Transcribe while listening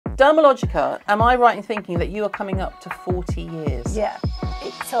Dermalogica, am I right in thinking that you are coming up to 40 years? Yeah,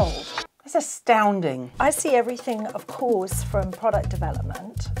 it's old. That's astounding. I see everything, of course, from product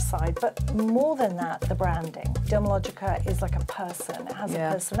development side, but more than that, the branding. Dermalogica is like a person. It has a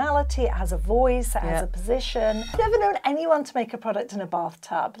personality, it has a voice, it has a position. I've never known anyone to make a product in a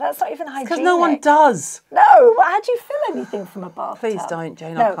bathtub. That's not even hygienic. Because no one does. No, well, how do you fill anything from a bathtub? Please don't,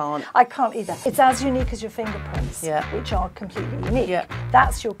 Jane, no, I can't. I can't either. It's as unique as your fingerprints, which are completely unique. Yeah.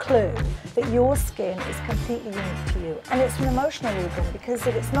 That's your clue, that your skin is completely unique to you. And it's an emotional organ, because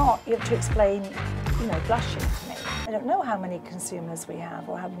if it's not, you have to explain, you know, blushing to me. I don't know how many consumers we have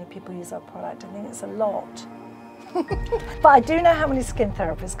or how many people use our product. I think it's a lot. But I do know how many skin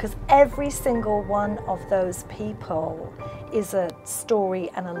therapists, because every single one of those people is a story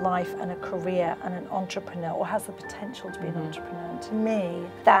and a life and a career and an entrepreneur, or has the potential to be an entrepreneur. And to me,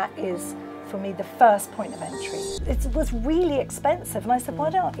 that is, for me, the first point of entry. It was really expensive, and I said, why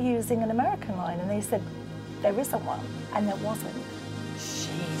aren't you using an American line? And they said, there isn't one, and there wasn't.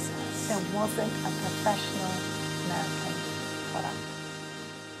 Jesus. There wasn't a professional American product.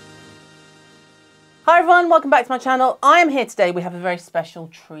 Hi everyone, welcome back to my channel. I am here today. We have a very special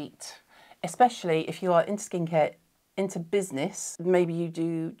treat, especially if you are into skincare, into business. Maybe you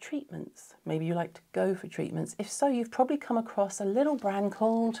do treatments. Maybe you like to go for treatments. If so, you've probably come across a little brand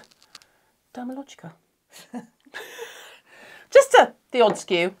called Dermalogica. Just the odd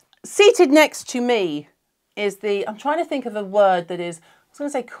skew. Seated next to me is the, I'm trying to think of a word that is, I was going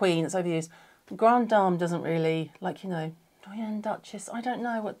to say queen, it's overused. Grande Dame doesn't really, like, you know, Doyenne, Duchess, I don't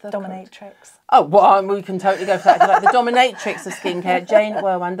know what the... Dominatrix. Oh, well, we can totally go for that. Like the dominatrix of skincare, Jane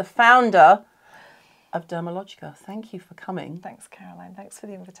Wurwand, the founder of Dermalogica. Thank you for coming. Thanks, Caroline. Thanks for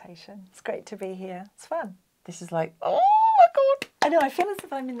the invitation. It's great to be here. It's fun. This is like, oh my God. I know, I feel as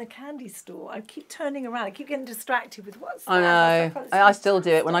if I'm in the candy store. I keep turning around. I keep getting distracted with what's that? I know. I still do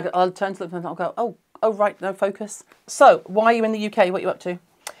it. When I'll turn to look and I'll go, oh, right, no, focus. So, why are you in the UK? What are you up to?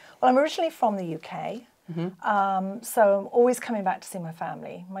 Well, I'm originally from the UK. So I'm always coming back to see my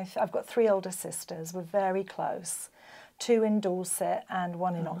family. I've got 3 older sisters. We're very close. 2 in Dorset and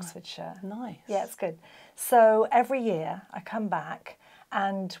 1 in Oxfordshire. Nice. Yeah, it's good. So every year I come back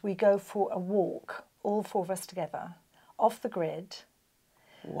and we go for a walk, all 4 of us together, off the grid.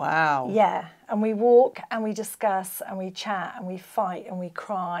 Wow. Yeah, and we walk and we discuss and we chat and we fight and we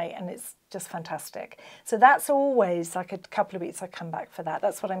cry, and it's just fantastic. So that's always like a couple of weeks I come back for that.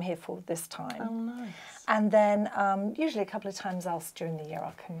 That's what I'm here for this time. Oh, nice. And then usually a couple of times else during the year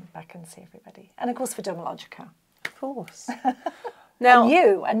I'll come back and see everybody. And of course for Dermalogica. Of course. Now,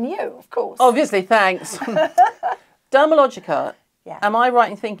 and you, of course. Obviously, thanks. Dermalogica, yeah. Am I right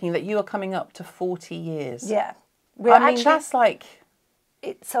in thinking that you are coming up to 40 years? Yeah. I mean, that's like...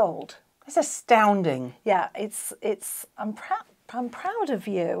 It's old. That's astounding. Yeah, I'm proud of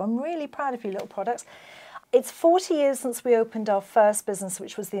you. I'm really proud of you, little products. It's 40 years since we opened our first business,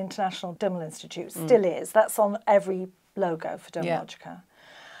 which was the International Dermal Institute. Still is. That's on every logo for Dermalogica. Yeah.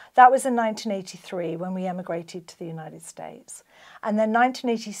 That was in 1983 when we emigrated to the United States. And then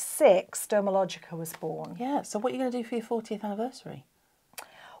 1986, Dermalogica was born. Yeah, so what are you going to do for your 40th anniversary?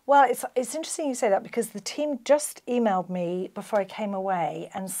 Well, it's interesting you say that, because the team just emailed me before I came away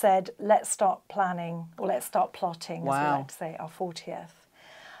and said, let's start planning, or let's start plotting, as we like to say, our 40th.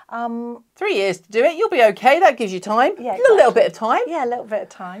 3 years to do it. You'll be okay. That gives you time. Yeah, exactly. A little bit of time. Yeah, a little bit of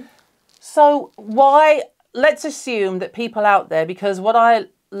time. So why, let's assume that people out there, because what I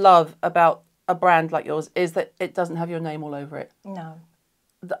love about a brand like yours is that it doesn't have your name all over it. No.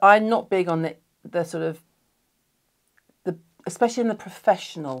 I'm not big on the sort of, especially in the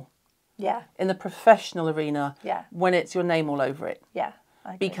professional. Yeah. In the professional arena. Yeah. When it's your name all over it. Yeah.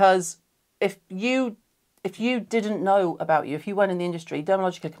 I agree. Because if you didn't know about you, if you weren't in the industry,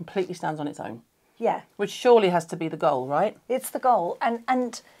 Dermalogica completely stands on its own. Yeah. Which surely has to be the goal, right? It's the goal.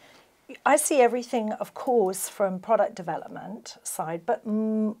 And I see everything, of course, from product development side, but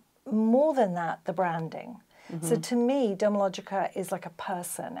more than that, the branding. So to me, Dermalogica is like a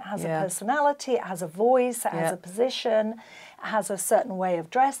person. It has a personality, it has a voice, it has a position, it has a certain way of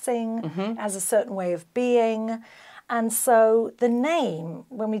dressing, it has a certain way of being. And so the name,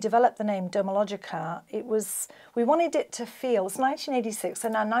 when we developed the name Dermalogica, we wanted it to feel, it's 1986,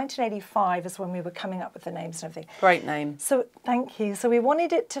 and now 1985 is when we were coming up with the names and everything. Great name. So thank you. So we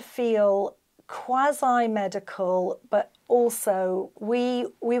wanted it to feel quasi-medical, but also we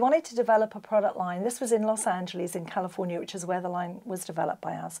wanted to develop a product line. This was in Los Angeles, in California, which is where the line was developed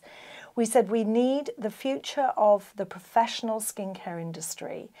by us. We said we need the future of the professional skincare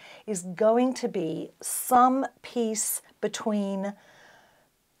industry is going to be some piece between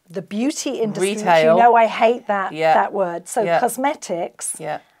the beauty industry, retail, which you know I hate that word, so cosmetics,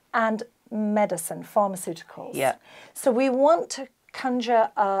 and medicine, pharmaceuticals. Yeah. So we want to conjure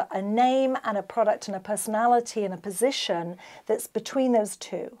a name and a product and a personality and a position that's between those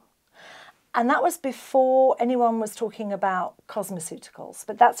two. And that was before anyone was talking about cosmeceuticals,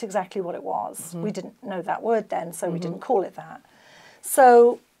 but that's exactly what it was. We didn't know that word then, so we didn't call it that.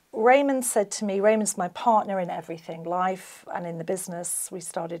 So Raymond said to me, Raymond's my partner in everything, life and in the business. We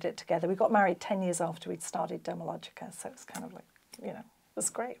started it together. We got married 10 years after we'd started Dermalogica, so it's kind of like, you know, it was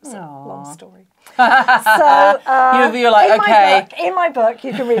great. It was a long story. So you're like, okay. In my book,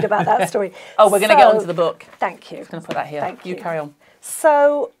 you can read about that story. Oh, we're going to get onto the book. Thank you. I'm going to put that here. Thank you. You carry on.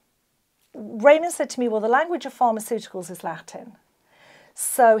 So Raymond said to me, well, the language of pharmaceuticals is Latin.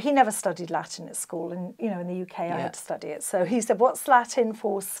 So he never studied Latin at school, and you know, in the UK I had to study it. So he said, what's Latin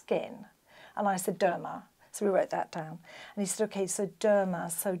for skin? And I said, derma. So we wrote that down. And he said, okay, so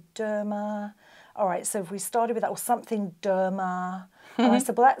derma. All right, so if we started with that, or something derma. And I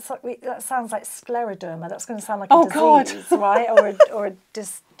said, well, that sounds like scleroderma. That's going to sound like a disease, right? Or a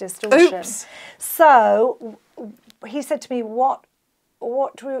distortion. Oops. So he said to me, what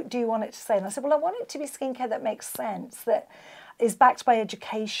do you want it to say? And I said, well, I want it to be skincare that makes sense, that is backed by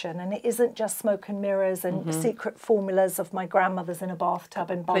education, and it isn't just smoke and mirrors and secret formulas of my grandmother's in a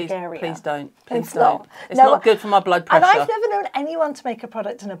bathtub in Bulgaria. Please don't. It's not. It's not good for my blood pressure. And I've never known anyone to make a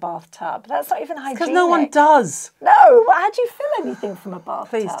product in a bathtub. That's not even hygienic. Because no one does. No. Well, how do you feel anything from a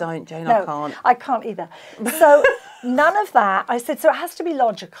bathtub? Please don't, Jane. No, I can't. I can't either. So none of that. I said, so it has to be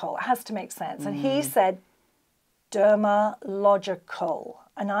logical. It has to make sense. And he said, dermalogical.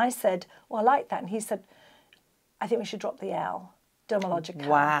 And I said, well, I like that. And he said, I think we should drop the L. Dermalogica.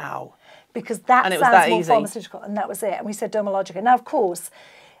 Wow. Because that sounds more easy. pharmaceutical. And that was it. And we said Dermalogica. Now, of course,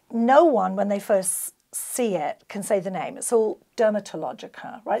 no one, when they first see it, can say the name. It's all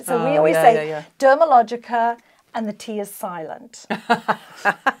Dermatologica, right? So we always say Dermalogica, and the T is silent.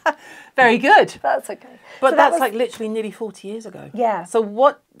 Very good. That's okay. But so that's like literally nearly 40 years ago. Yeah.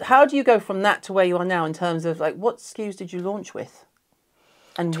 So how do you go from that to where you are now in terms of like, what SKUs did you launch with?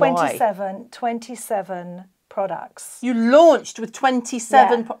 And 27 products. You launched with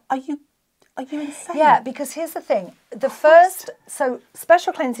 27. Are you insane? Yeah, because here's the thing. So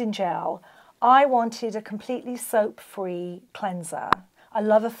Special Cleansing Gel, I wanted a completely soap-free cleanser. I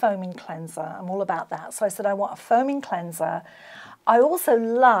love a foaming cleanser. I'm all about that. So I said I want a foaming cleanser. I also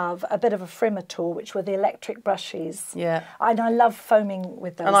love a bit of a Frimmer tool, which were the electric brushes. Yeah. And I love foaming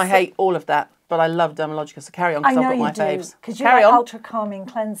with those. And I hate all of that, but I love Dermalogica, so carry on, because I've got my faves. Because you like ultra calming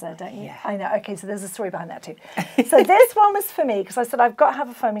cleanser, don't you? Yeah. I know. Okay, so there's a story behind that too. So this one was for me, because I said I've got to have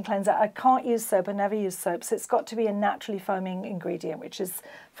a foaming cleanser. I can't use soap. I never use soap. So it's got to be a naturally foaming ingredient, which is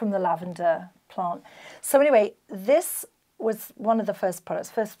from the lavender plant. So anyway, this was one of the first products,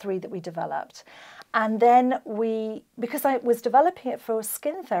 first 3 that we developed. And then because I was developing it for a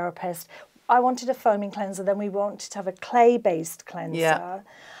skin therapist, I wanted a foaming cleanser. Then we wanted to have a clay-based cleanser,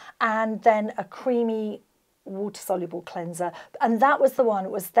 and then a creamy water-soluble cleanser. And that was the one,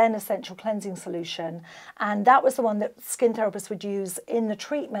 it was then Essential Cleansing Solution. And that was the one that skin therapists would use in the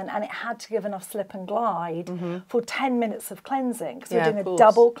treatment, and it had to give enough slip and glide for 10 minutes of cleansing, because we're doing a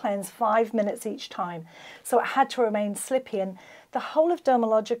double cleanse, 5 minutes each time. So it had to remain slippy. And the whole of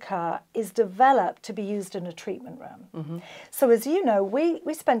Dermalogica is developed to be used in a treatment room. So as you know, we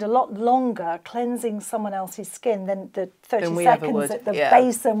spend a lot longer cleansing someone else's skin than the 30 seconds at the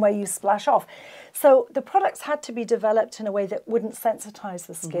basin where you splash off. So the products had to be developed in a way that wouldn't sensitize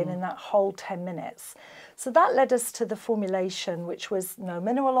the skin in that whole 10 minutes. So that led us to the formulation, which was no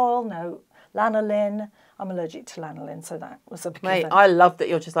mineral oil, no lanolin. I'm allergic to lanolin, so that was a given. Mate, I love that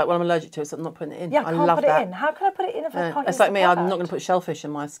you're just like, well, I'm allergic to it, so I'm not putting it in. Yeah, I can't put it in. How can I put it in if I can't use It's like the me, product? I'm not going to put shellfish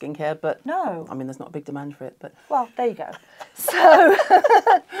in my skincare, but no. I mean, there's not a big demand for it. But well, there you go. So,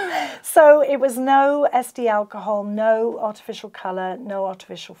 so it was no SD alcohol, no artificial colour, no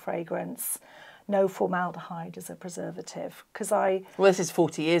artificial fragrance, no formaldehyde as a preservative. Well, this is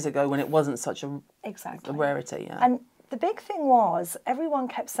 40 years ago when it wasn't such a rarity. Yeah. And the big thing was, everyone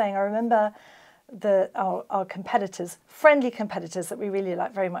kept saying, I remember our competitors, friendly competitors that we really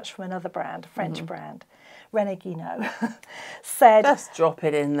like very much from another brand, a French brand, Renegino, said... Just drop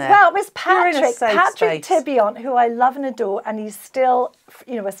it in there. Well, it was Patrick Tibion, who I love and adore, and he's still,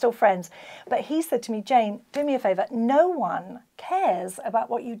 we're still friends. But he said to me, Jane, do me a favour, no one cares about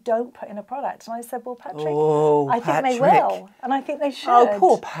what you don't put in a product. And I said, well, Patrick, I think they will, and I think they should. Oh,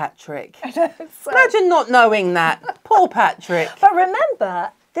 poor Patrick. I know, imagine not knowing that. Poor Patrick. But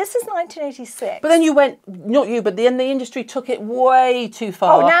remember... This is 1986. But then you went, not you, but then the industry took it way too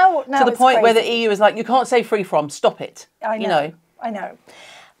far. Oh, now to the point where the EU is like, you can't say free from, stop it. I know. I know.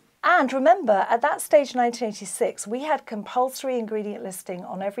 And remember, at that stage in 1986, we had compulsory ingredient listing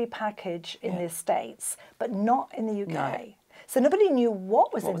on every package in the States, but not in the UK. No. So nobody knew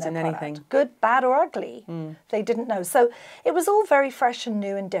what was in their product, anything. good, bad, or ugly. They didn't know. So it was all very fresh and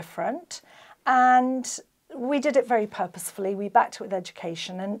new and different. And we did it very purposefully. We backed it with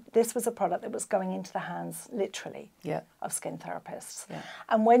education. And this was a product that was going into the hands, literally, of skin therapists. Yeah.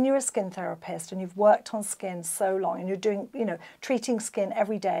 And when you're a skin therapist and you've worked on skin so long and you're doing, treating skin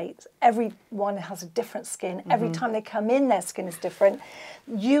every day, everyone has a different skin. Every time they come in, their skin is different.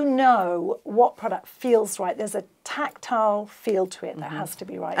 You know what product feels right. There's a tactile feel to it that has to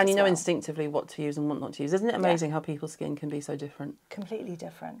be right. And you know instinctively what to use and what not to use. Isn't it amazing how people's skin can be so different? Completely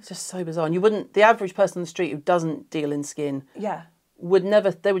different. It's just so bizarre. And you wouldn't, the average person on the street who doesn't deal in skin would never,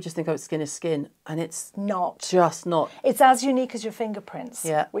 they would just think, oh, skin is skin. And it's not. Just not. It's as unique as your fingerprints,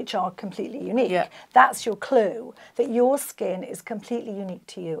 which are completely unique. That's your clue, that your skin is completely unique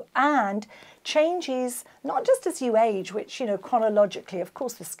to you and changes, not just as you age, which, chronologically, of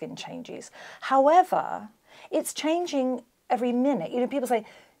course, the skin changes. However, it's changing every minute. People say,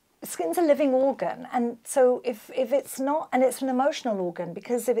 skin's a living organ. And so if it's not, and it's an emotional organ,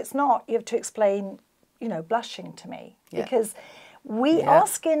 because if it's not, you have to explain, blushing to me. Because our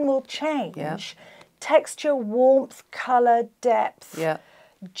skin will change, texture, warmth, colour, depth,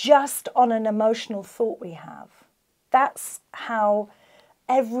 just on an emotional thought we have. That's how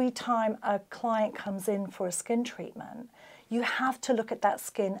every time a client comes in for a skin treatment, you have to look at that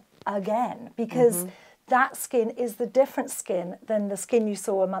skin again, because that skin is the different skin than the skin you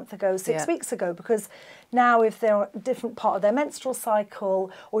saw a month ago, 6 weeks ago, because now if they're a different part of their menstrual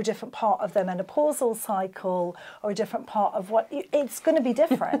cycle or a different part of their menopausal cycle or a different part of it's going to be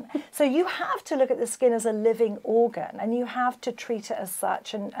different. So you have to look at the skin as a living organ and you have to treat it as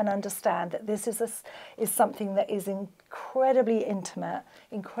such and understand that this is something that is incredibly intimate,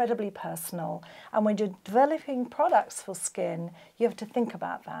 incredibly personal. And when you're developing products for skin, you have to think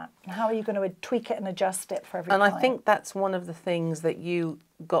about that. And how are you going to tweak it and adjust it for every client? I think that's one of the things that you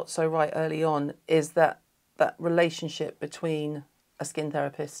got so right early on, is that relationship between a skin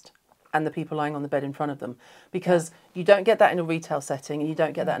therapist and the people lying on the bed in front of them. Because you don't get that in a retail setting and you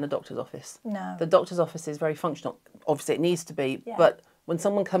don't get that in a doctor's office. No. The doctor's office is very functional. Obviously it needs to be, but when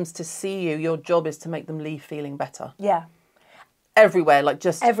someone comes to see you, your job is to make them leave feeling better. Yeah. Everywhere, like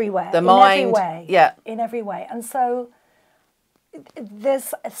just everywhere. The mind. In every way. Yeah. In every way. And so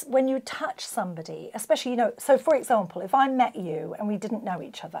when you touch somebody, especially, so for example, if I met you and we didn't know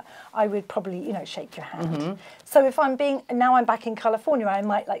each other, I would probably, shake your hand. So if I'm back in California, I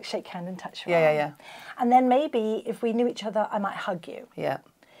might shake hand and touch your arm. Yeah. And then maybe if we knew each other, I might hug you. Yeah.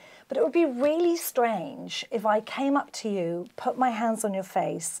 But it would be really strange if I came up to you, put my hands on your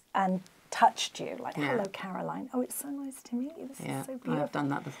face and touched you, like, hello, Caroline. Oh, it's so nice to meet you. This is so beautiful. I've done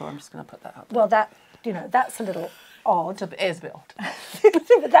that before. I'm just going to put that up there. Well, that's a little odd. It is a bit odd.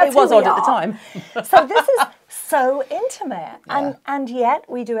 It was odd at the time. So this is so intimate. And yet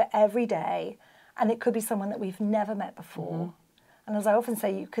we do it every day. And it could be someone that we've never met before. And as I often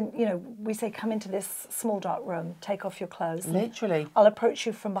say, you can, we say, come into this small dark room, take off your clothes. Literally. I'll approach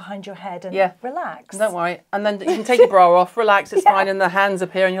you from behind your head and relax. Don't worry. And then you can take your bra off, relax, it's fine, and the hands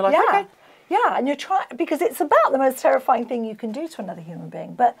appear and you're like, okay. Yeah, and you're trying, because it's about the most terrifying thing you can do to another human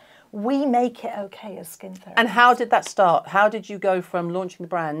being. But we make it okay as skin therapists. And how did that start? How did you go from launching the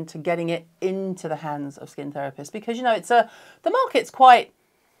brand to getting it into the hands of skin therapists? Because, the market's quite,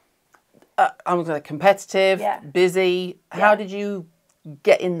 competitive, busy. How did you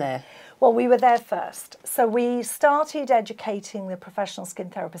get in there? Well, we were there first. So we started educating the professional skin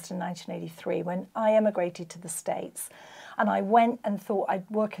therapist in 1983 when I emigrated to the States. And I went and thought I'd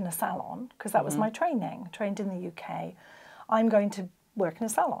work in a salon, because that was my training. I trained in the UK. I'm going to work in a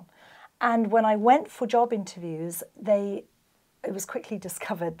salon. And when I went for job interviews, it was quickly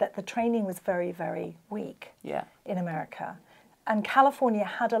discovered that the training was very, very weak in America. And California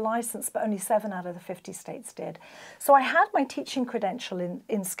had a license, but only 7 out of the 50 states did. So I had my teaching credential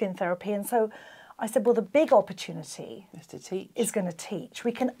in skin therapy. And so I said, well, the big opportunity is going to teach.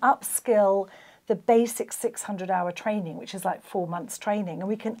 We can upskill the basic 600-hour training, which is like 4 months training. And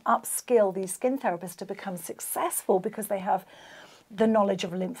we can upskill these skin therapists to become successful because they have the knowledge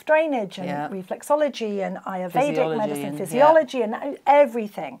of lymph drainage and reflexology and Ayurvedic medicine, physiology and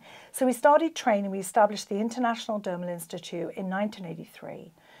everything. So we started training. We established the International Dermal Institute in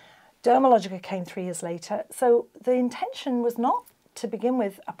 1983. Dermalogica came 3 years later. So the intention was not to begin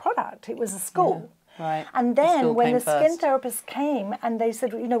with a product. It was a school. Right. And then when the skin therapists came and they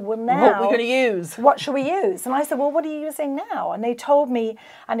said, well, now... What are we going to use? What should we use? And I said, well, what are you using now? And they told me,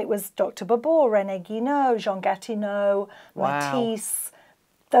 and it was Dr. Babor, René Guinaud, Jean Gatineau, Matisse,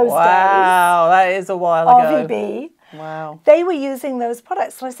 those days. Wow, that is a while ago. RVB. Wow. They were using those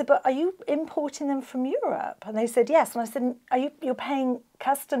products. And I said, but are you importing them from Europe? And they said, yes. And I said, you're paying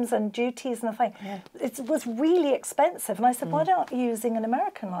customs and duties and the thing. Yeah. It was really expensive. And I said, why aren't you using an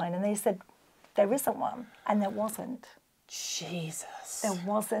American line? And they said, there isn't one. And there wasn't. Jesus. There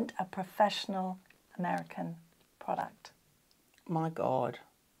wasn't a professional American product. My God.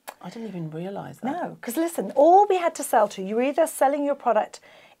 I didn't even realise that. No, because listen, all we had to sell to, you're either selling your product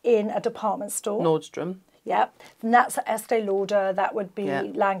in a department store. Nordstrom. Yeah, and that's Estee Lauder, that would be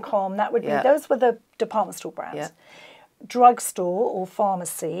Lancôme, that would be, those were the department store brands. Yeah. Drugstore or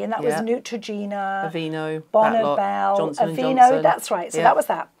pharmacy, and that was Neutrogena, Aveeno, Bonnabelle, Johnson & Aveeno, Johnson. That's right, so that was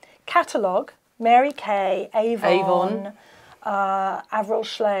that. Catalogue, Mary Kay, Avon. Avril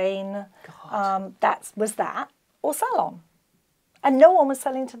Schlein, that was that, or salon. And no one was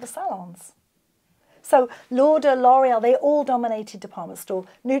selling to the salons. So Lauder, L'Oreal, they all dominated department store.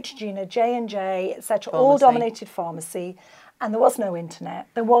 Neutrogena, J&J, etc., all dominated pharmacy. And there was no internet.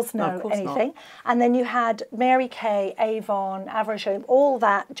 There was no anything. Not. And then you had Mary Kay, Avon, Avril Schlein, all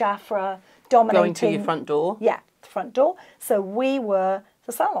that, Jafra, dominating. Going to your front door? Yeah, the front door. So we were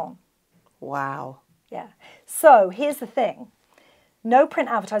the salon. Wow. Yeah. So here's the thing. No print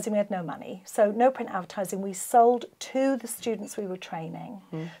advertising, we had no money. So no print advertising, we sold to the students we were training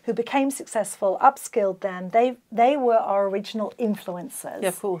who became successful, upskilled them. They were our original influencers. Yeah,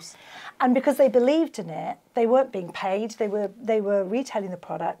 of course. And because they believed in it, they weren't being paid. They were retailing the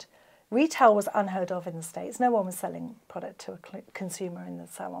product. Retail was unheard of in the States. No one was selling product to a consumer in the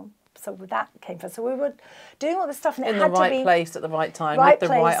salon. So that came first. So we were doing all this stuff, and it had to be in the right place at the right time, with the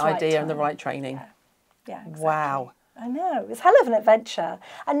right idea and the right training. Yeah, exactly. Wow. I know, it's hell of an adventure.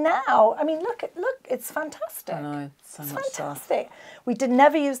 And now, I mean, look, it's fantastic. I know, so much fantastic. Stuff. We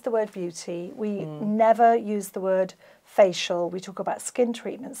never used the word beauty. We never used the word facial. We talk about skin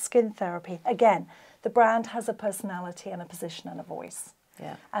treatment, skin therapy. Again, the brand has a personality and a position and a voice.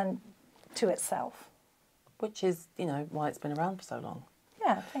 Yeah. And to itself. Which is, why it's been around for so long.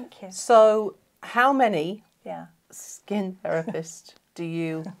 Yeah, thank you. So, how many skin therapists do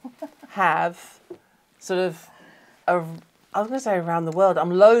you have sort of, I was going to say around the world.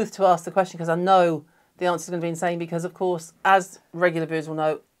 I'm loath to ask the question because I know the answer is going to be insane because, of course, as regular viewers will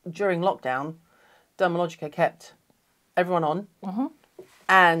know, during lockdown, Dermalogica kept everyone on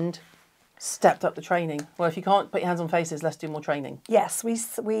and stepped up the training. Well, if you can't put your hands on faces, let's do more training. Yes,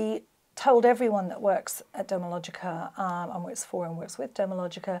 we told everyone that works at Dermalogica and works for and works with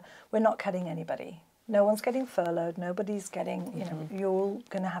Dermalogica, we're not cutting anybody. No one's getting furloughed. Nobody's getting, you're all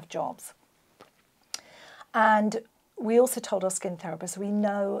going to have jobs. And we also told our skin therapists, we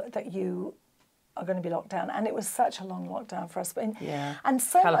know that you are going to be locked down. And it was such a long lockdown for us. And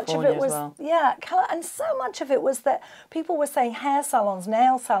so California much of it was, and so much of it was that people were saying hair salons,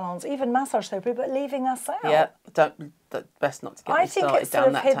 nail salons, even massage therapy, but leaving us out. Yeah, best not to get me started down that tangent. I think it's sort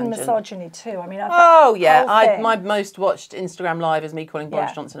of hidden misogyny too. I mean, my most watched Instagram live is me calling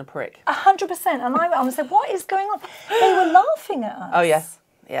Boris Johnson a prick. 100%. And I said, what is going on? They were laughing at us. Oh,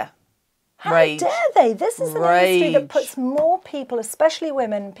 yeah. How dare they? This is an industry that puts more people, especially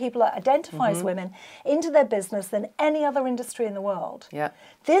women, people that identify as women, into their business than any other industry in the world. Yeah.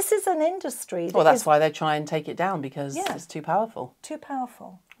 This is an industry that that's why they try and take it down, because it's too powerful. Too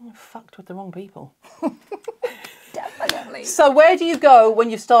powerful. You're fucked with the wrong people. Definitely. So where do you go when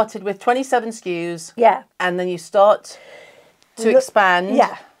you've started with 27 SKUs? Yeah. And then you start to expand?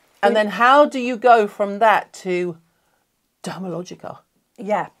 Yeah. And then how do you go from that to Dermalogica?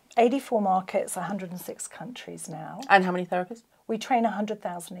 Yeah. 84 markets, 106 countries now. And how many therapists? We train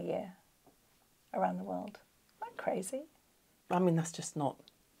 100,000 a year around the world. Isn't that crazy? I mean, that's just not...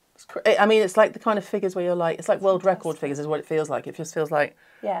 I mean, it's like the kind of figures where you're like... It's like world record figures is what it feels like. It just feels like...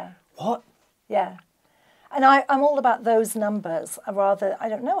 Yeah. What? Yeah. And I'm all about those numbers. I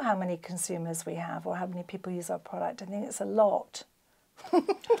don't know how many consumers we have or how many people use our product. I think it's a lot.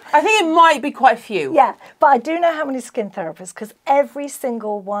 I think it might be quite a few. Yeah, but I do know how many skin therapists, because every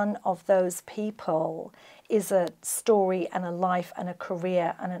single one of those people is a story and a life and a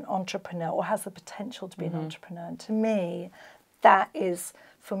career and an entrepreneur, or has the potential to be an entrepreneur. And to me, that is,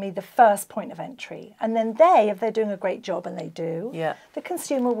 for me, the first point of entry. And then if they're doing a great job, and they do, the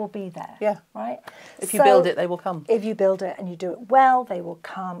consumer will be there. Yeah. Right? If you build it, they will come. If you build it and you do it well, they will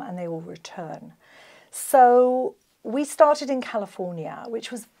come and they will return. So we started in California,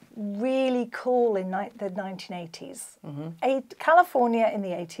 which was really cool in the 1980s. California in the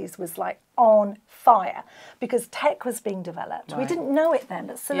 80s was like on fire because tech was being developed. We didn't know it then,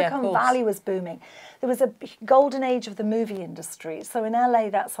 but Silicon Valley was booming. There was a golden age of the movie industry. So in LA,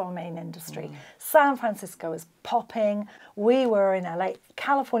 that's our main industry. San Francisco was popping. We were in LA.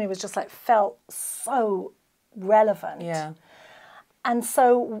 California was just like, felt so relevant. Yeah. And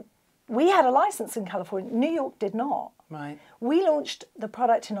so we had a license in California. New York did not. Right. We launched the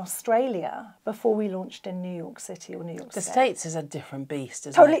product in Australia before we launched in New York City or New York State. The States is a different beast,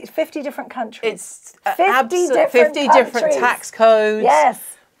 isn't Totally, it? 50 different countries. It's 50 different tax codes.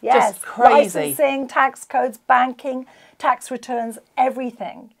 Yes, Just crazy. Licensing, tax codes, banking, tax returns,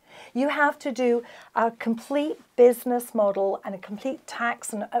 everything. You have to do a complete business model and a complete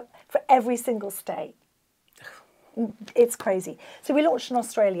tax for every single state. It's crazy. So we launched in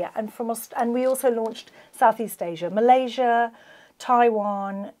Australia, and we also launched Southeast Asia, Malaysia,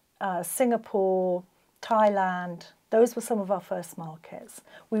 Taiwan, Singapore, Thailand. Those were some of our first markets.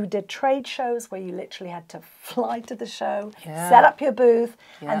 We did trade shows where you literally had to fly to the show, set up your booth,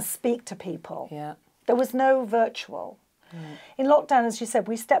 and speak to people. Yeah. There was no virtual. In lockdown, as you said,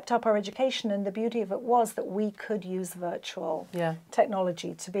 we stepped up our education, and the beauty of it was that we could use virtual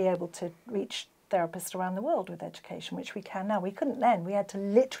technology to be able to reach therapists around the world with education, which we can now. We couldn't then. We had to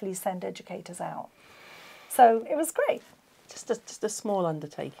literally send educators out. So it was great. Just a small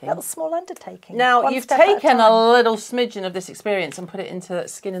undertaking. That was a small undertaking. Now, you've taken a little smidgen of this experience and put it into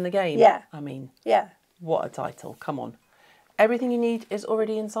Skin in the Game. Yeah. I mean, yeah. What a title. Come on. Everything you need is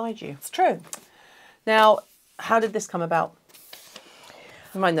already inside you. It's true. Now, how did this come about?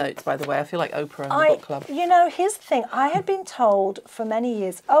 My notes, by the way. I feel like Oprah in the book club. You know, here's the thing. I had been told for many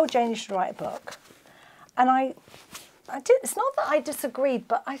years, oh, Jane, you should write a book. And I did. It's not that I disagreed,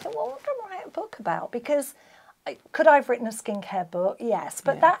 but I thought, well, what can I write a book about? Because could I have written a skincare book? Yes,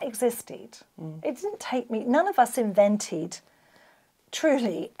 but that existed. It didn't take me. None of us invented,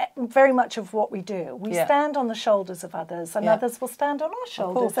 truly, very much of what we do. We stand on the shoulders of others, and others will stand on our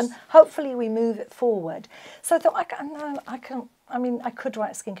shoulders, and hopefully we move it forward. So I thought, I could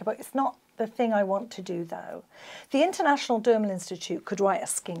write a skincare book. It's not the thing I want to do, though. The International Dermal Institute could write a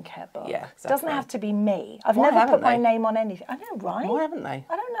skincare book. Yeah, exactly. It doesn't have to be me. I've never put my name on anything. I know, right? Why haven't they?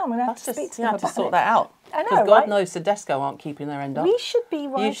 I don't know. I'm going to have to speak to them about it. You have to sort that out. I know, because God knows Tedesco aren't keeping their end up. We should be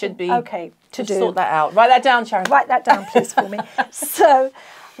writing. You should be. Okay, sort that out. Write that down, Sharon. Write that down, please, for me. So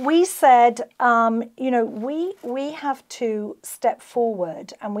we said, you know, we have to step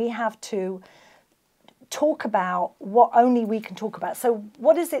forward, and we have to talk about what only we can talk about. So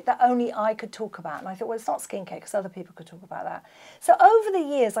what is it that only I could talk about? And I thought, well, it's not skincare because other people could talk about that. So over the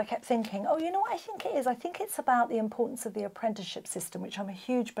years, I kept thinking, oh, you know what I think it is? I think it's about the importance of the apprenticeship system, which I'm a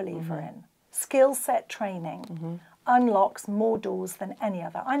huge believer in. Skill set training unlocks more doors than any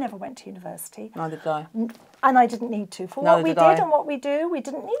other. I never went to university. Neither did I. And I didn't need to. For what we did and what we do, we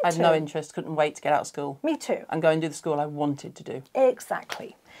didn't need to. I had no interest, couldn't wait to get out of school. Me too. And go and do the school I wanted to do.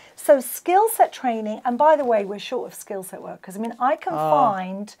 Exactly. So skill set training, and by the way, we're short of skill set workers. I mean, I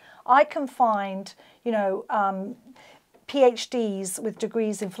can find, you know, PhDs with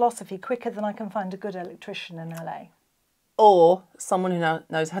degrees in philosophy quicker than I can find a good electrician in LA. Or someone who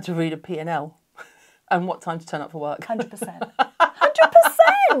knows how to read a P&L and what time to turn up for work. 100%.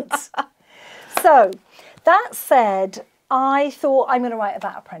 100%. So that said, I thought I'm going to write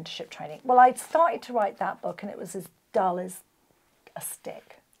about apprenticeship training. Well, I started to write that book, and it was as dull as a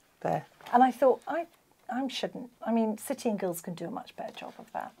stick. There. And I thought, I shouldn't. I mean, City and Guilds can do a much better job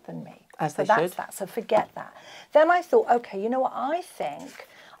of that than me. As they should. That's that. So forget that. Then I thought, okay, you know what? I think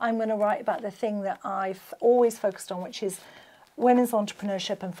I'm going to write about the thing that I've always focused on, which is women's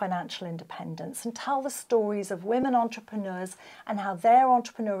entrepreneurship and financial independence, and tell the stories of women entrepreneurs and how their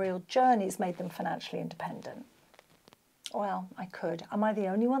entrepreneurial journeys made them financially independent. Well, I could. Am I the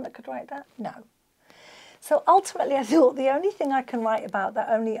only one that could write that? No. So ultimately, I thought the only thing I can write about that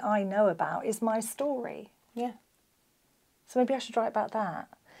only I know about is my story. Yeah. So maybe I should write about that.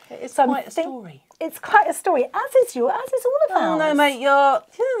 It's quite a story. It's quite a story, as is all of ours. Oh no, mate, you're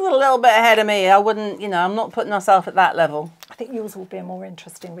a little bit ahead of me. I wouldn't, you know, I'm not putting myself at that level. I think yours will be a more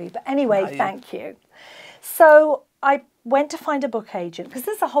interesting read. But anyway, thank you. So I went to find a book agent, because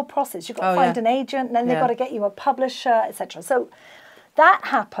there's a whole process. You've got to find an agent, and then they've got to get you a publisher, etc. So that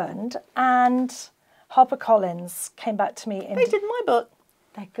happened, and HarperCollins came back to me. They did my book.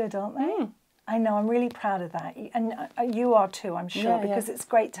 They're good, aren't they? I know, I'm really proud of that. And you are too, I'm sure, because it's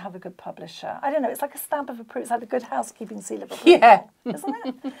great to have a good publisher. I don't know, it's like a stamp of approval. It's like the good housekeeping seal of approval, isn't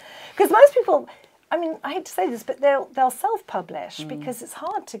it? Because most people, I mean, I hate to say this, but they'll self-publish because it's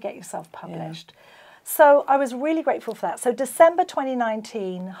hard to get yourself published. So I was really grateful for that. So December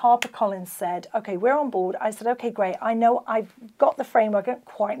 2019, HarperCollins said, okay, we're on board. I said, okay, great. I know I've got the framework. I don't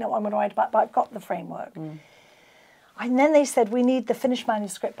quite know what I'm going to write about, but I've got the framework. And then they said, we need the finished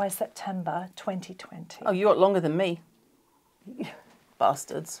manuscript by September 2020. Oh, you got longer than me.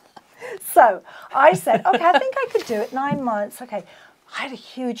 Bastards. So I said, okay, I think I could do it. 9 months. Okay. I had a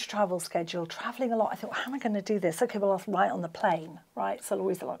huge travel schedule, traveling a lot. I thought, how am I going to do this? Okay, well, I'll write on the plane, right? So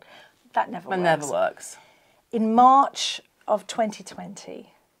Louise, that never works. It never works. In March of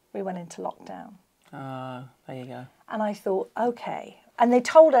 2020, we went into lockdown. There you go. And I thought, okay. And they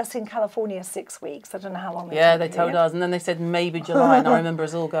told us in California 6 weeks. I don't know how long. They told us. And then they said maybe July. And I remember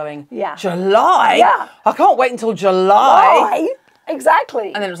us all going, yeah. July? Yeah. I can't wait until July. Why?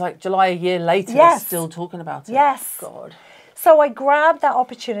 Exactly. And then it was like July a year later, they're still talking about it. Yes. God. So I grabbed that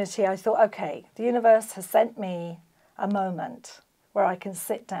opportunity. I thought, okay, the universe has sent me a moment where I can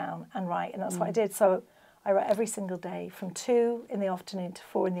sit down and write. And that's what I did. So I wrote every single day from 2 in the afternoon to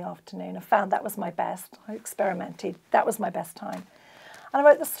 4 in the afternoon. I found that was my best. I experimented. That was my best time. And I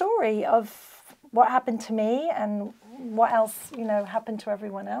wrote the story of what happened to me and what else, happened to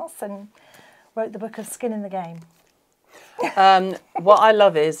everyone else, and wrote the book of Skin in the Game. What I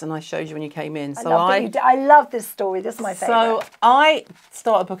love is, and I showed you when you came in, I love this story. This is my favourite. So I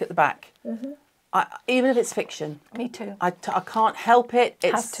start a book at the back, even if it's fiction. Me too. I can't help it.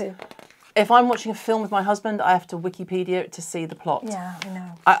 Have to. If I'm watching a film with my husband, I have to Wikipedia it to see the plot. Yeah, I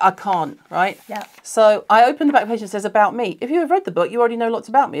know. I can't, right? Yeah. So I open the back page and it says about me. If you have read the book, you already know lots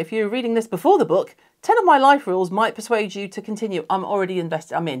about me. If you're reading this before the book, 10 of my life rules might persuade you to continue. I'm already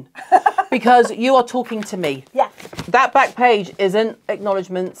invested. I'm in. Because you are talking to me. Yeah. That back page isn't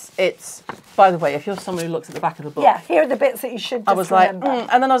acknowledgements. It's, by the way, if you're someone who looks at the back of the book. Yeah, here are the bits that you should just remember.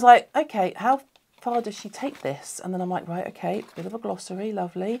 And then I was like, okay, how far does she take this? And then I'm like, right, okay, bit of a glossary,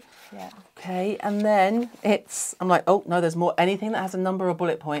 lovely. Yeah. Okay, and then I'm like, oh, no, there's more. Anything that has a number or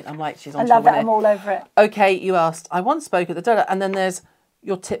bullet point, I'm like, she's on. I love that, I'm all over it. Okay, you asked. I once spoke at the da-da, and then there's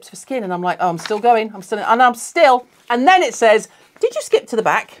your tips for skin, and I'm like, oh, I'm still going. And then it says, did you skip to the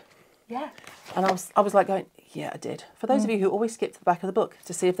back? Yeah. And I was like going, yeah, I did. For those of you who always skip to the back of the book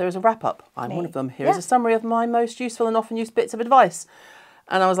to see if there is a wrap-up, I'm one of them. Here is a summary of my most useful and often used bits of advice.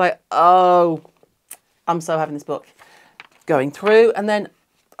 And I was like, oh, I'm so having this book. Going through, and then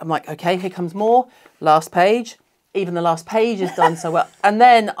I'm like, okay, here comes more. Last page. Even the last page is done so well. And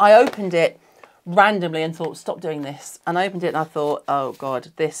then I opened it randomly and thought, stop doing this. And I opened it and I thought, oh God,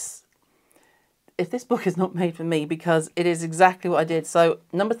 if this book is not made for me, because it is exactly what I did. So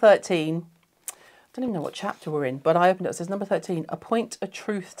number 13, I don't even know what chapter we're in, but I opened it. It says number 13, appoint a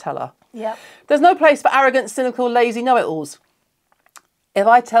truth teller. Yeah. There's no place for arrogant, cynical, lazy know-it-alls. If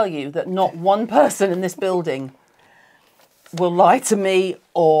I tell you that not one person in this building will lie to me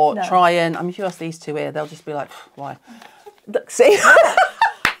or try and, if you ask these two here, they'll just be like, why? See?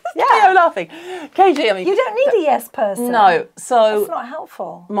 Yeah, I'm laughing. KG, you don't need a yes person. No, so that's not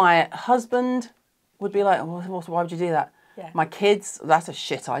helpful. My husband would be like, why would you do that? Yeah. My kids, that's a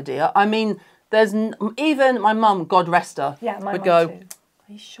shit idea. There's even my mum, God rest her, would go, too.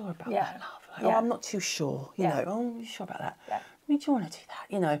 Are you sure about that, love? Like, oh, I'm not too sure. You know, oh, are you sure about that? Yeah. Do you want to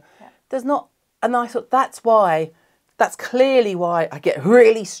do that? There's not, and I thought that's clearly why I get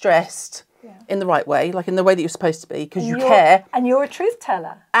really stressed in the right way, like in the way that you're supposed to be, because you care. And you're a truth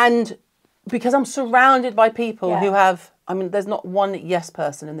teller. And because I'm surrounded by people who have, there's not one yes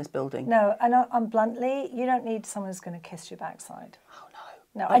person in this building. No, and bluntly, you don't need someone who's going to kiss your backside. Oh, no.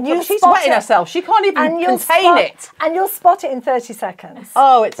 No, and she's wetting herself. She can't even contain it. And you'll spot it in 30 seconds.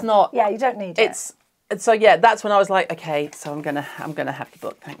 Oh, it's not. Yeah, you don't need it. So yeah, that's when I was like, okay, so I'm gonna have the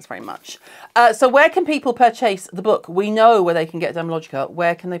book. Thanks very much. So where can people purchase the book? We know where they can get Dermalogica.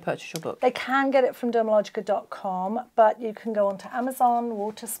 Where can they purchase your book? They can get it from dermalogica.com, but you can go onto Amazon,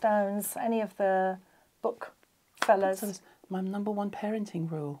 Waterstones, any of the book fellas. So my number one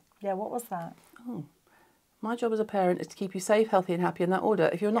parenting rule. Yeah, what was that? Oh, my job as a parent is to keep you safe, healthy and happy in that order.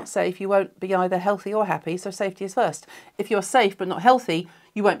 If you're not safe, you won't be either healthy or happy, so safety is first. If you're safe but not healthy,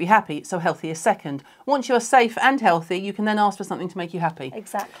 you won't be happy, so healthy is second. Once you're safe and healthy, you can then ask for something to make you happy.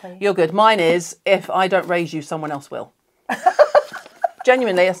 Exactly. You're good. Mine is, if I don't raise you, someone else will.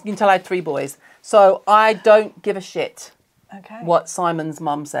 Genuinely, you can tell I had 3 boys. So I don't give a shit what Simon's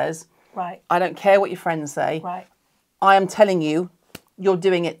mum says. Right. I don't care what your friends say. Right. I am telling you, you're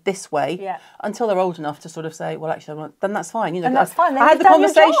doing it this way until they're old enough to sort of say, well, actually, then that's fine. And that's fine. I had the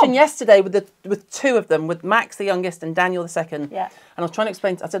conversation yesterday with 2 of them, with Max, the youngest, and Daniel, the second. Yeah. And I was trying to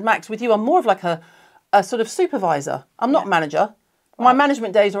explain, I said, Max, with you, I'm more of like a sort of supervisor. I'm not manager. My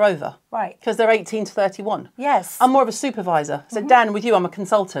management days are over. Right. Because they're 18 to 31. Yes. I'm more of a supervisor. So Dan, with you, I'm a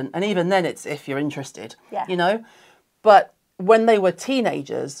consultant. And even then it's if you're interested, you know. But when they were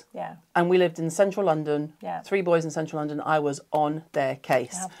teenagers and we lived in central London, 3 boys in central London, I was on their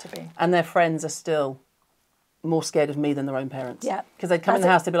case. You have to be. And their friends are still more scared of me than their own parents. Yeah. Because they'd come in the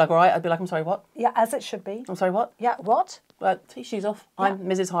house, they'd be like, all right. I'd be like, I'm sorry, what? Yeah, as it should be. I'm sorry, what? Yeah, what? Take your shoes off. I'm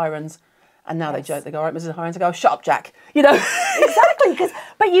Mrs. Hirons. And now they joke, they go, all right, Mrs. Hirons. I go, shut up, Jack. You know? Exactly.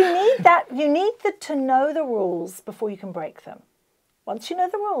 But you need that. You need to know the rules before you can break them. Once you know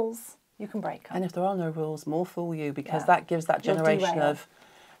the rules, you can break them. And if there are no rules, more fool you, because that gives that generation of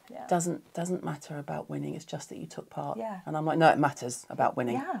doesn't matter about winning. It's just that you took part. Yeah. And I'm like, no, it matters about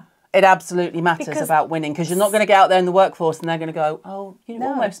winning. Yeah. It absolutely matters about winning, because you're not going to get out there in the workforce and they're going to go, oh, you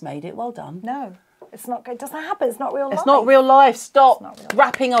almost made it. Well done. No, it's not. It doesn't happen. It's not real life. It's not real life. Stop real life.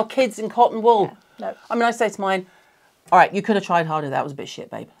 wrapping our kids in cotton wool. Yeah. No. I mean, I say to mine, all right, you could have tried harder. That was a bit shit,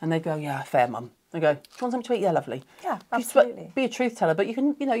 babe. And they go, yeah, fair, mum. They go, do you want something to eat? Yeah, lovely. Yeah, absolutely. Be a truth teller, but you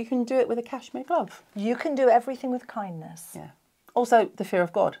can do it with a cashmere glove. You can do everything with kindness. Yeah. Also, the fear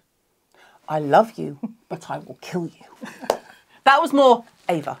of God. I love you, but I will kill you. That was more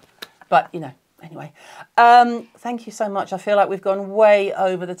Ava. But, anyway. Thank you so much. I feel like we've gone way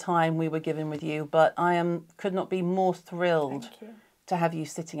over the time we were given with you, but could not be more thrilled to have you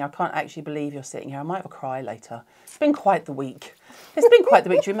sitting here. I can't actually believe you're sitting here. I might have a cry later. It's been quite the week. It's been quite the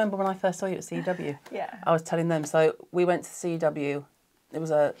week. Do you remember when I first saw you at CW? Yeah. I was telling them. So we went to CW. It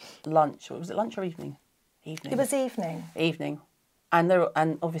was a lunch. Was it lunch or evening? Evening. It was evening. Evening.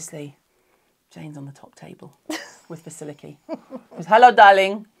 And obviously, Jane's on the top table with Vasiliki. It was, hello,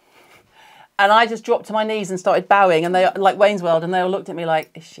 darling. And I just dropped to my knees and started bowing, and they, like Wayne's World, and they all looked at me like,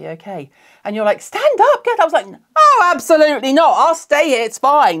 is she okay? And you're like, stand up, good. I was like, oh, absolutely not. I'll stay here. It's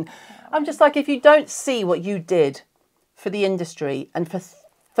fine. I'm just like, if you don't see what you did for the industry and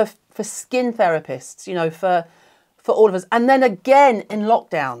for skin therapists, for all of us, and then again in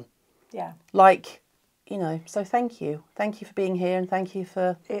lockdown. Yeah. So thank you. Thank you for being here, and thank you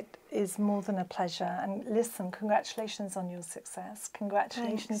for... It is more than a pleasure. And listen, congratulations on your success.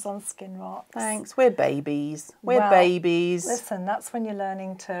 Congratulations on Skin Rocks. Thanks. We're babies. We're babies. Listen, that's when you're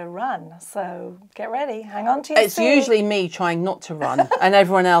learning to run. So get ready. Hang on to your It's usually me trying not to run, and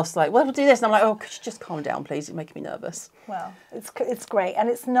everyone else like, well, we'll do this. And I'm like, oh, could you just calm down, please? You're making me nervous. Well, it's great. And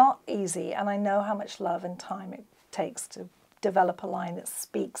it's not easy. And I know how much love and time it takes to develop a line that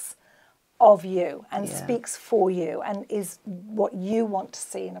speaks of you and speaks for you and is what you want to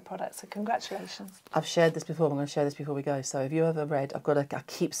see in a product. So congratulations. I've shared this before. I'm going to share this before we go. So have you ever read, I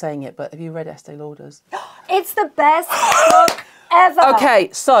keep saying it, but have you read Estee Lauder's? It's the best book ever.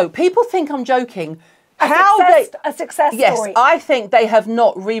 Okay, so people think I'm joking. A success story. Yes, I think they have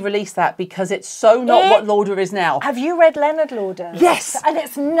not re-released that because it's so not what Lauder is now. Have you read Leonard Lauder? Yes. And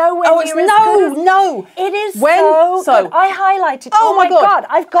it's nowhere near as good as... No. It is so good. I highlighted it. Oh my God.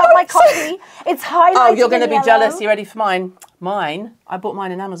 I've got my copy. It's highlighted. Oh, you're going to be jealous. You ready for mine? Mine, I bought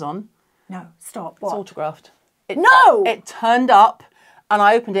mine in Amazon. No, stop. What? It's autographed. It turned up and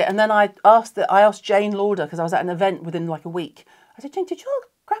I opened it, and then I asked Jane Lauder, because I was at an event within like a week. I said, Jane, did your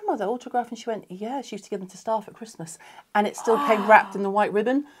grandmother autograph? And she went, yeah, she used to give them to staff at Christmas, and it still came wrapped in the white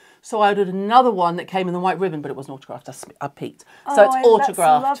ribbon. So I ordered another one that came in the white ribbon, but it wasn't autographed. I peeked. So it's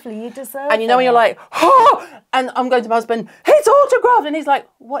autographed. That's lovely. You deserve it. And when you're like, oh, and I'm going to my husband, it's autographed, and he's like,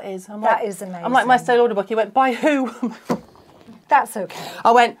 what is? I'm like, that is amazing. I'm like, my Estee Lauder book. He went, by who? That's okay.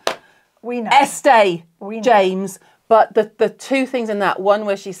 I went, we know. Estee, James. But the two things in that, one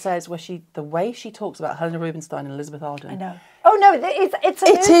where she says, the way she talks about Helena Rubinstein and Elizabeth Arden. I know. Oh no, it's a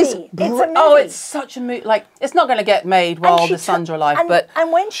movie. It's a movie. Oh, it's such a movie. Like, it's not going to get made while the sons are alive.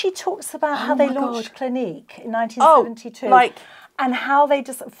 And when she talks about how they launched Clinique in 1972, and how they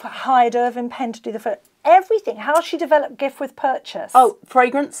just hired Irving Penn to do everything, how she developed gift with purchase. Oh,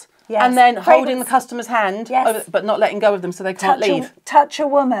 fragrance. Yes. And then holding the customer's hand, but not letting go of them so they can't leave. Touch a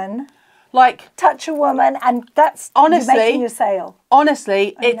woman. Touch a woman, and that's honestly making your sale.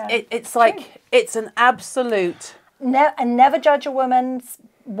 Honestly, it's like it's an absolute. And never judge a woman's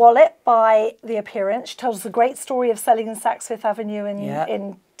wallet by the appearance. She tells us a great story of selling in Saks Fifth Avenue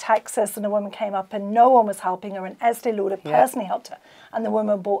in Texas, and a woman came up and no one was helping her, and Estee Lauder personally helped her, and the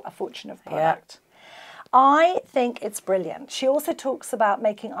woman bought a fortune of product. I think it's brilliant. She also talks about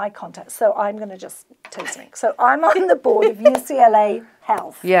making eye contact. So I'm going to just tell you something. So I'm on the board of UCLA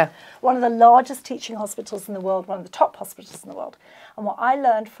Health. Yeah. One of the largest teaching hospitals in the world, one of the top hospitals in the world. And what I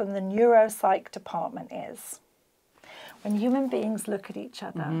learned from the neuropsych department is when human beings look at each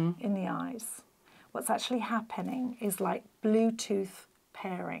other in the eyes, what's actually happening is like Bluetooth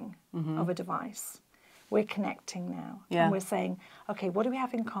pairing of a device. we're connecting now. Yeah. And we're saying, okay, what do we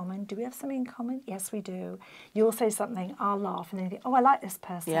have in common? Do we have something in common? Yes, we do. You'll say something, I'll laugh, and then you think, oh, I like this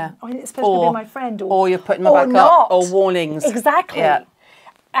person. Yeah. Oh, I think this person could be my friend. Or you're putting my back up, or warnings. Exactly. Yeah.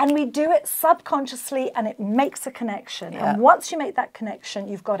 And we do it subconsciously, and it makes a connection. Yeah. And once you make that connection,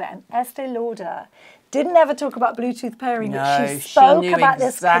 you've got it. And Estee Lauder didn't ever talk about Bluetooth pairing. No, she spoke knew about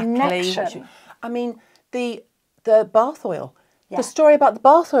exactly this connection. I mean, the bath oil. Yeah. The story about the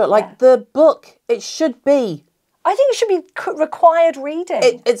bath oil, like the book, it should be. I think it should be required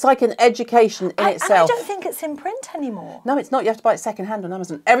reading. It's like an education in itself. And I don't think it's in print anymore. No, it's not. You have to buy it second-hand on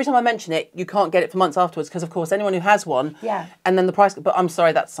Amazon. Every time I mention it, you can't get it for months afterwards because, of course, anyone who has one, and then the price... But I'm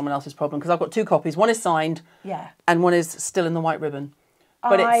sorry, that's someone else's problem because I've got 2 copies. One is signed and one is still in the white ribbon.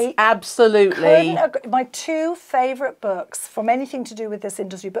 But it's absolutely... My 2 favourite books from anything to do with this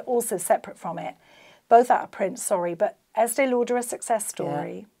industry, but also separate from it, both out of print, sorry, but Estee Lauder, A Success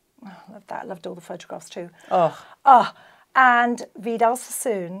Story. Oh, I love that. I loved all the photographs too. And Vidal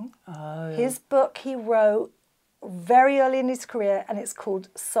Sassoon, his book he wrote very early in his career, and it's called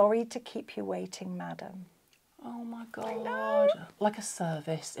Sorry to Keep You Waiting, Madam. Oh my God. Like a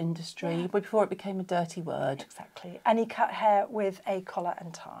service industry, but before it became a dirty word. Exactly. And he cut hair with a collar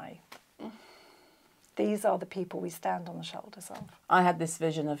and tie. These are the people we stand on the shoulders of. I had this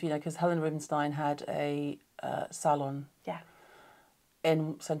vision of, because Helen Rubinstein had a salon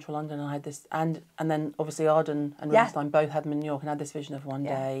in central London, and I had this, and then obviously Arden and Rubinstein both had them in New York, and I had this vision of one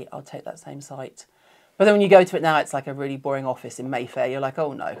day I'll take that same site. But then when you go to it now, it's like a really boring office in Mayfair. You're like,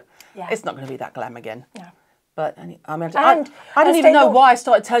 oh no, it's not going to be that glam again. Yeah. But I mean, I don't even know why I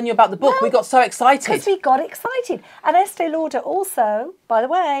started telling you about the book. We got so excited. Because we got excited. And Estee Lauder also, by the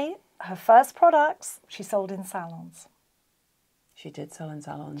way, her first products she sold in salons. She did sell in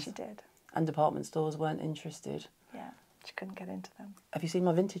salons. She did. And department stores weren't interested. Yeah, she couldn't get into them. Have you seen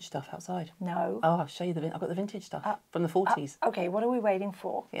my vintage stuff outside? No. Oh, I'll show you I've got the vintage stuff from the 40s. Okay, what are we waiting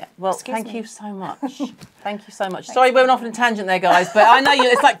for? Yeah. Well, thank you so much. Thank you so much. Sorry, we went off on a tangent there, guys, but I know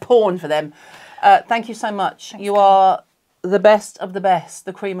it's like porn for them. Thank you so much. You are the best of the best,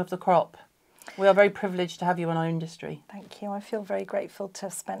 the cream of the crop. We are very privileged to have you in our industry. Thank you. I feel very grateful to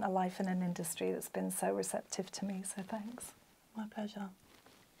have spent a life in an industry that's been so receptive to me, so thanks. My pleasure.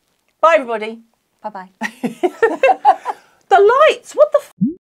 Bye, everybody. Bye-bye. The lights! What the